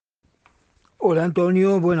Hola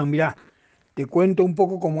Antonio, bueno, mirá, te cuento un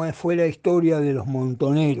poco fue la historia de los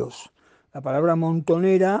montoneros. La palabra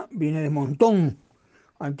montonera viene de montón.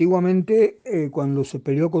 Antiguamente, cuando se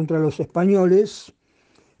peleó contra los españoles,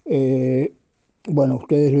 eh, bueno,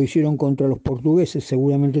 ustedes lo hicieron contra los portugueses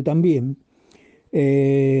seguramente también,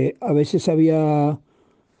 a veces había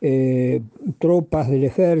eh, tropas del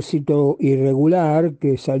ejército irregular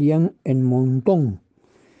que salían en montón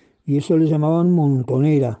y eso le llamaban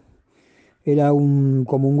montonera. Era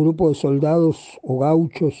como un grupo de soldados o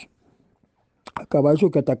gauchos a caballo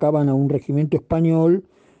que atacaban a un regimiento español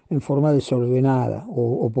en forma desordenada,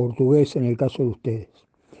 o portugués en el caso de ustedes.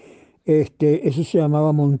 Eso se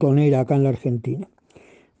llamaba montonera acá en la Argentina.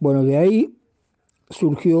 Bueno, de ahí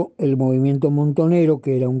surgió el movimiento montonero,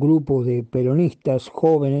 que era un grupo de peronistas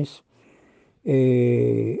jóvenes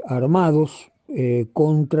armados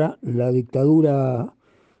contra la dictadura,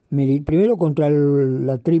 primero contra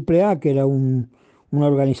la AAA, que era una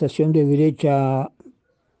organización de derecha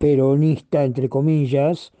peronista, entre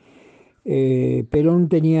comillas. Perón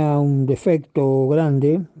tenía un defecto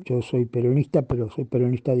grande, yo soy peronista, pero soy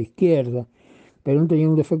peronista de izquierda. Perón tenía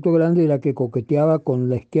un defecto grande, era que coqueteaba con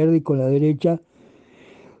la izquierda y con la derecha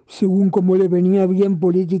según cómo le venía bien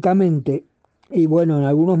políticamente. Y bueno, en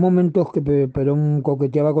algunos momentos que Perón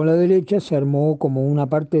coqueteaba con la derecha, se armó como una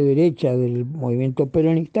parte derecha del movimiento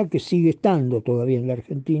peronista que sigue estando todavía en la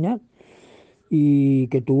Argentina y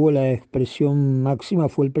que tuvo la expresión máxima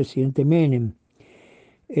fue el presidente Menem.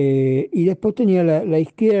 Y después tenía la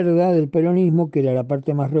izquierda del peronismo, que era la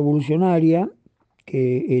parte más revolucionaria,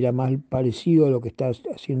 que era más parecido a lo que está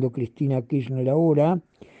haciendo Cristina Kirchner ahora,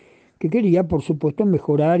 que quería, por supuesto,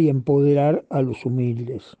 mejorar y empoderar a los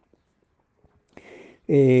humildes.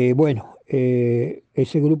 Ese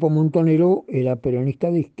grupo montonero era peronista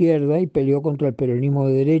de izquierda y peleó contra el peronismo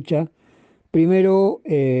de derecha. Primero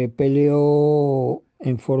peleó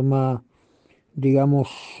en forma, digamos,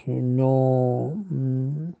 no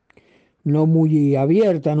muy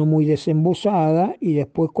abierta, no muy desembosada, y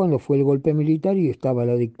después cuando fue el golpe militar y estaba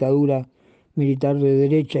la dictadura militar de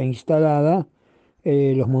derecha instalada,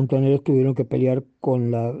 los montoneros tuvieron que pelear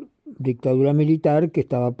con la dictadura militar que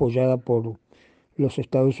estaba apoyada por los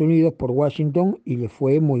Estados Unidos, por Washington, y le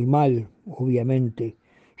fue muy mal, obviamente.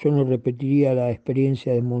 Yo no repetiría la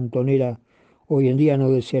experiencia de Montonera hoy en día,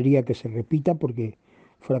 no desearía que se repita porque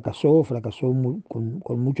fracasó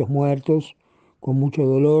con muchos muertos, con mucho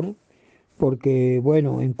dolor, porque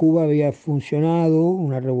bueno, en Cuba había funcionado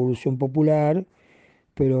una revolución popular,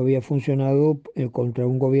 pero había funcionado contra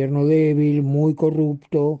un gobierno débil, muy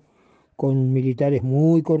corrupto, con militares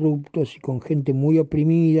muy corruptos y con gente muy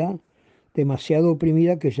oprimida, demasiado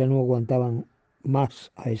oprimida que ya no aguantaban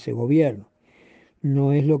más a ese gobierno.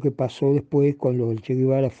 No es lo que pasó después cuando el Che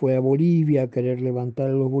Guevara fue a Bolivia a querer levantar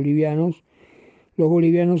a los bolivianos. Los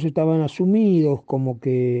bolivianos estaban asumidos como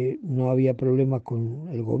que no había problemas con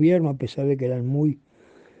el gobierno, a pesar de que eran muy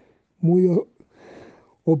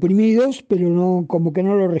oprimidos, pero no, como que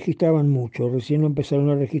no lo registraban mucho. Recién lo empezaron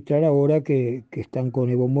a registrar ahora que están con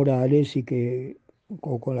Evo Morales y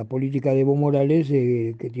o con la política de Evo Morales,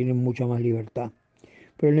 que tienen mucha más libertad.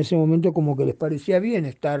 Pero en ese momento como que les parecía bien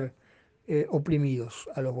estar oprimidos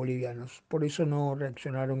a los bolivianos. Por eso no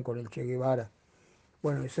reaccionaron con el Che Guevara.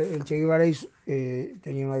 Bueno, el Che Guevara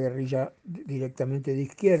tenía una guerrilla directamente de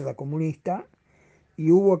izquierda comunista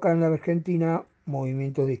y hubo acá en la Argentina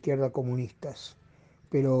movimientos de izquierda comunistas,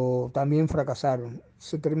 pero también fracasaron.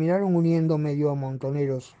 Se terminaron uniendo medio a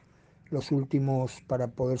montoneros los últimos para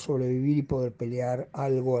poder sobrevivir y poder pelear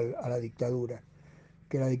algo a la dictadura.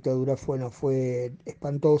 Que la dictadura no fue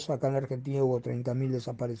espantosa, acá en la Argentina hubo 30.000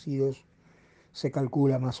 desaparecidos, se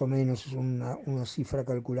calcula más o menos, es una cifra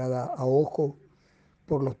calculada a ojo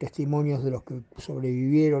por los testimonios de los que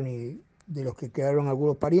sobrevivieron y de los que quedaron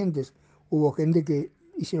algunos parientes. Hubo gente que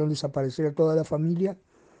hicieron desaparecer a toda la familia,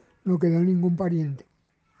 no quedó ningún pariente.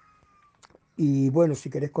 Y bueno, si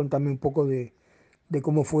querés contarme un poco de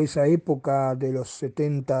cómo fue esa época de los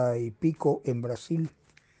 70 y pico en Brasil,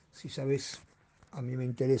 si sabés, a mí me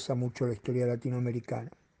interesa mucho la historia latinoamericana.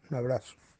 Un abrazo.